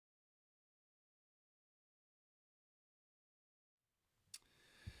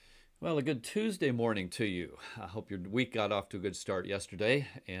Well, a good Tuesday morning to you. I hope your week got off to a good start yesterday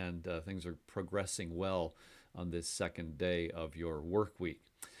and things are progressing well on this second day of your work week.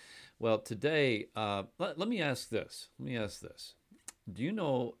 Well, today, let me ask this. Let me ask this. Do you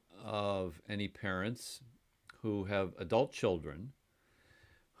know of any parents who have adult children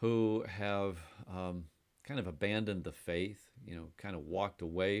who have kind of abandoned the faith, kind of walked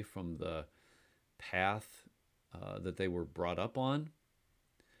away from the path that they were brought up on?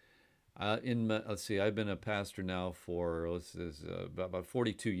 Let's see, I've been a pastor now for about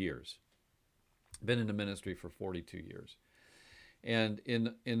 42 years. Been in the ministry for 42 years, and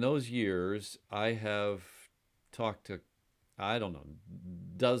in those years, I have talked to, I don't know,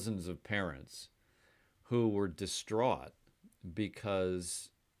 dozens of parents who were distraught because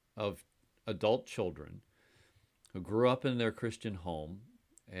of adult children who grew up in their Christian home,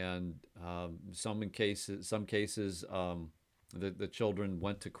 and some cases, the children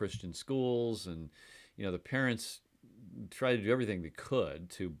went to Christian schools, and the parents tried to do everything they could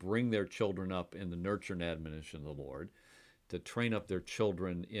to bring their children up in the nurture and admonition of the Lord, to train up their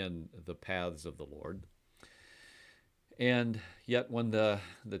children in the paths of the Lord. And yet, when the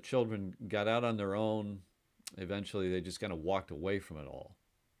children got out on their own, eventually they just kind of walked away from it all,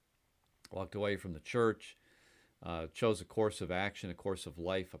 walked away from the church, chose a course of action, a course of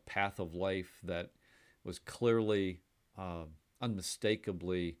life, a path of life that was clearly,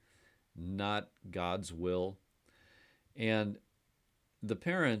 unmistakably not God's will. And the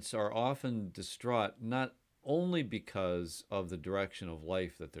parents are often distraught not only because of the direction of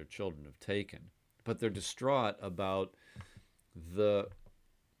life that their children have taken, but they're distraught about the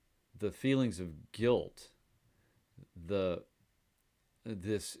feelings of guilt,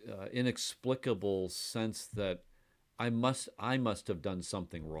 this inexplicable sense that I must have done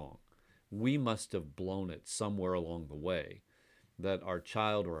something wrong. We must have blown it somewhere along the way, that our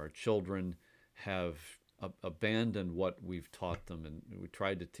child or our children have abandoned what we've taught them and we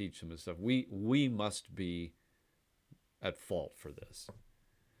tried to teach them and stuff. We must be at fault for this.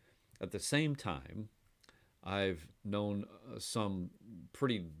 At the same time, I've known some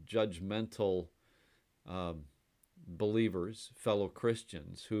pretty judgmental believers, fellow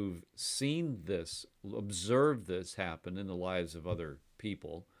Christians, who've seen this, observed this happen in the lives of other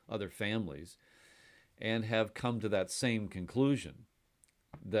people, other families, and have come to that same conclusion.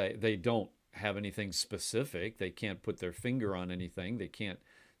 They don't have anything specific. They can't put their finger on anything. They can't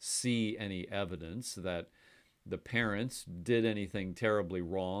see any evidence that the parents did anything terribly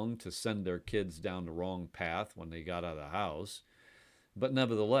wrong to send their kids down the wrong path when they got out of the house. But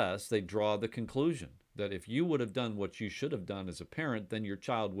nevertheless, they draw the conclusion that if you would have done what you should have done as a parent, then your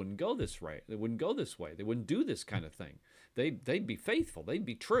child wouldn't go this way. They wouldn't go this way. They wouldn't do this kind of thing. They'd be faithful. They'd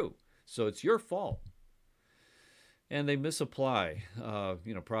be true. So it's your fault. And they misapply,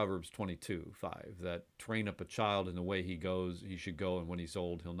 Proverbs 22:5, that train up a child in the way he should go, and when he's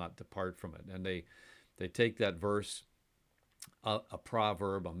old, he'll not depart from it. And they take that verse, a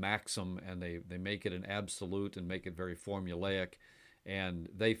proverb, a maxim, and they make it an absolute and make it very formulaic, and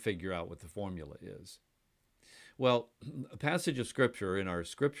they figure out what the formula is. Well, a passage of Scripture in our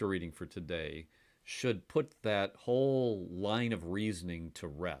Scripture reading for today should put that whole line of reasoning to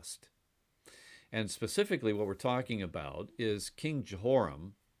rest. And specifically, what we're talking about is King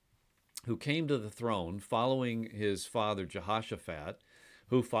Jehoram, who came to the throne following his father Jehoshaphat,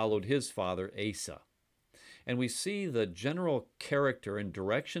 who followed his father Asa. And we see the general character and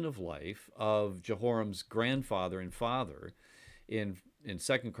direction of life of Jehoram's grandfather and father in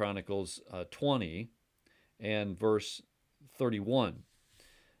 2 Chronicles 20 and verse 31.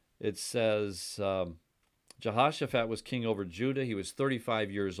 It says, Jehoshaphat was king over Judah. He was 35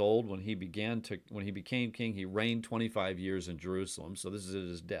 years old when he became king. He reigned 25 years in Jerusalem. So this is at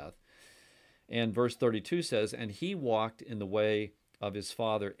his death. And verse 32 says, and he walked in the way of his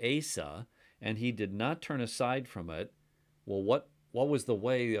father Asa, and he did not turn aside from it. Well, what was the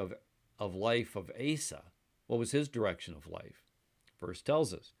way of life of Asa? What was his direction of life? Verse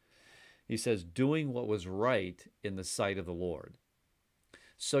tells us. He says, doing what was right in the sight of the Lord.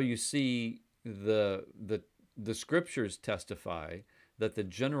 So you see, the Scriptures testify that the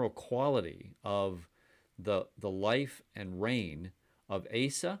general quality of the life and reign of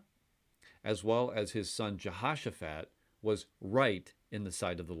Asa, as well as his son Jehoshaphat, was right in the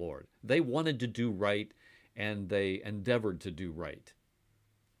sight of the Lord. They wanted to do right, and they endeavored to do right.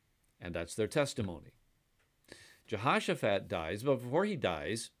 And that's their testimony. Jehoshaphat dies, but before he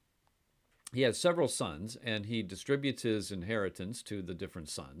dies, he has several sons, and he distributes his inheritance to the different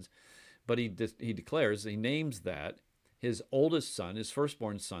sons. But he declares, he names that his oldest son, his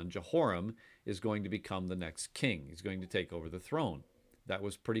firstborn son, Jehoram, is going to become the next king. He's going to take over the throne. That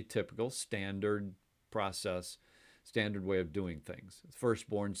was pretty typical, standard process, standard way of doing things. The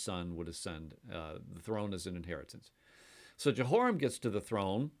firstborn son would ascend the throne as an inheritance. So Jehoram gets to the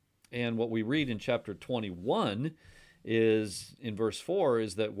throne, and what we read in chapter 21 is, in verse 4,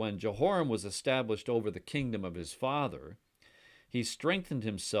 is that when Jehoram was established over the kingdom of his father, he strengthened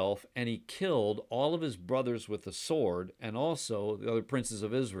himself, and he killed all of his brothers with the sword, and also the other princes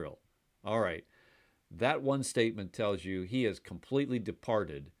of Israel. All right, that one statement tells you he has completely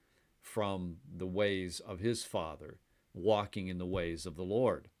departed from the ways of his father, walking in the ways of the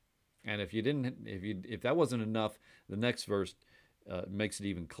Lord. And if that wasn't enough, the next verse makes it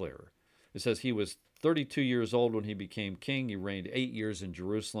even clearer. It says he was 32 years old when he became king. He reigned 8 years in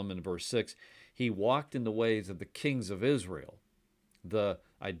Jerusalem. In verse 6, he walked in the ways of the kings of Israel, the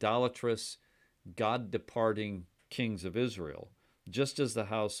idolatrous, God-departing kings of Israel, just as the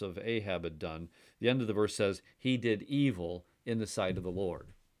house of Ahab had done. The end of the verse says, he did evil in the sight of the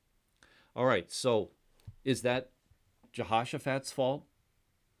Lord. All right, so is that Jehoshaphat's fault?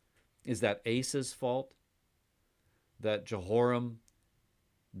 Is that Asa's fault? That Jehoram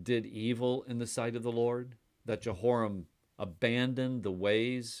did evil in the sight of the Lord? That Jehoram abandoned the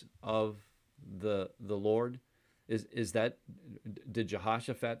ways of the Lord? Did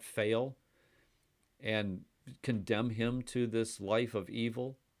Jehoshaphat fail and condemn him to this life of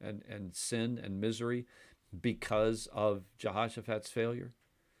evil and sin and misery because of Jehoshaphat's failure?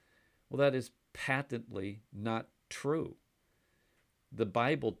 Well, that is patently not true. The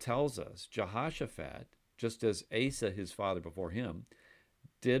Bible tells us Jehoshaphat, just as Asa, his father before him,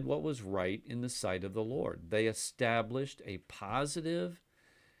 did what was right in the sight of the Lord. They established a positive,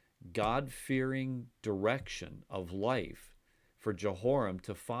 God-fearing direction of life for Jehoram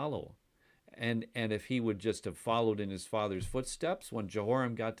to follow. And if he would just have followed in his father's footsteps, when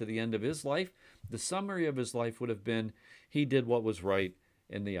Jehoram got to the end of his life, the summary of his life would have been, he did what was right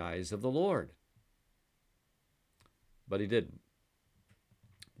in the eyes of the Lord. But he didn't.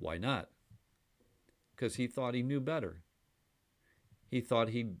 Why not? Because he thought he knew better. He thought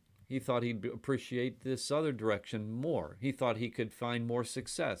he'd appreciate this other direction more. He thought he could find more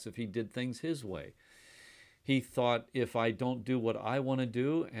success if he did things his way. He thought, if I don't do what I want to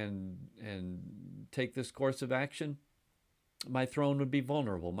do and take this course of action, my throne would be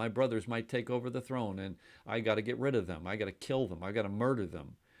vulnerable. My brothers might take over the throne, and I got to get rid of them. I got to kill them. I got to murder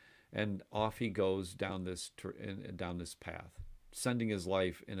them. And off he goes down this path, sending his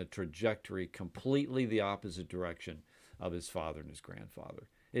life in a trajectory completely the opposite direction of his father and his grandfather.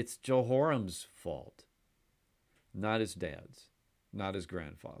 It's Jehoram's fault, not his dad's, not his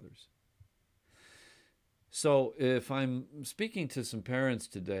grandfather's. So if I'm speaking to some parents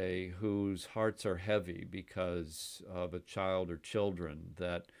today whose hearts are heavy because of a child or children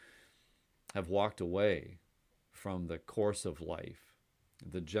that have walked away from the course of life,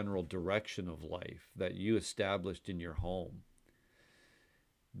 the general direction of life that you established in your home,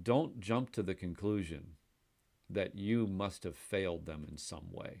 don't jump to the conclusion that you must have failed them in some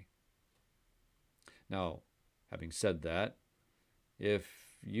way. Now, having said that, if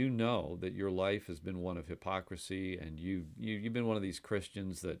you know that your life has been one of hypocrisy and you've been one of these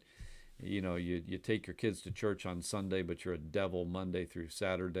Christians that, you take your kids to church on Sunday, but you're a devil Monday through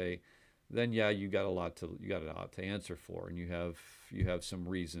Saturday, then yeah, you got a lot to answer for, and you have some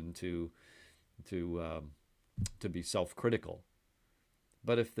reason to be self-critical.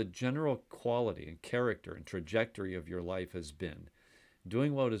 But if the general quality and character and trajectory of your life has been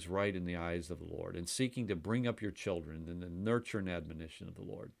doing what is right in the eyes of the Lord and seeking to bring up your children in the nurture and admonition of the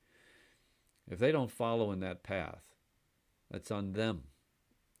Lord, if they don't follow in that path, that's on them.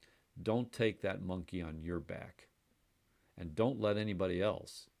 Don't take that monkey on your back, and don't let anybody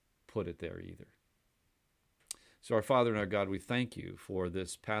else put it there either. So our Father and our God, we thank you for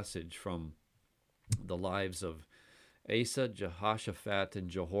this passage from the lives of Asa, Jehoshaphat, and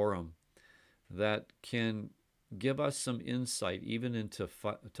Jehoram that can give us some insight even into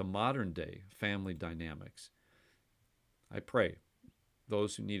modern day family dynamics. I pray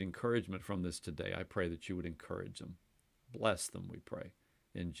those who need encouragement from this today, I pray that you would encourage them. Bless them, we pray.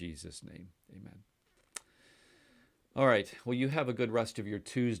 In Jesus' name, amen. All right, well, you have a good rest of your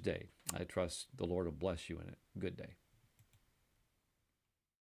Tuesday. I trust the Lord will bless you in it. Good day.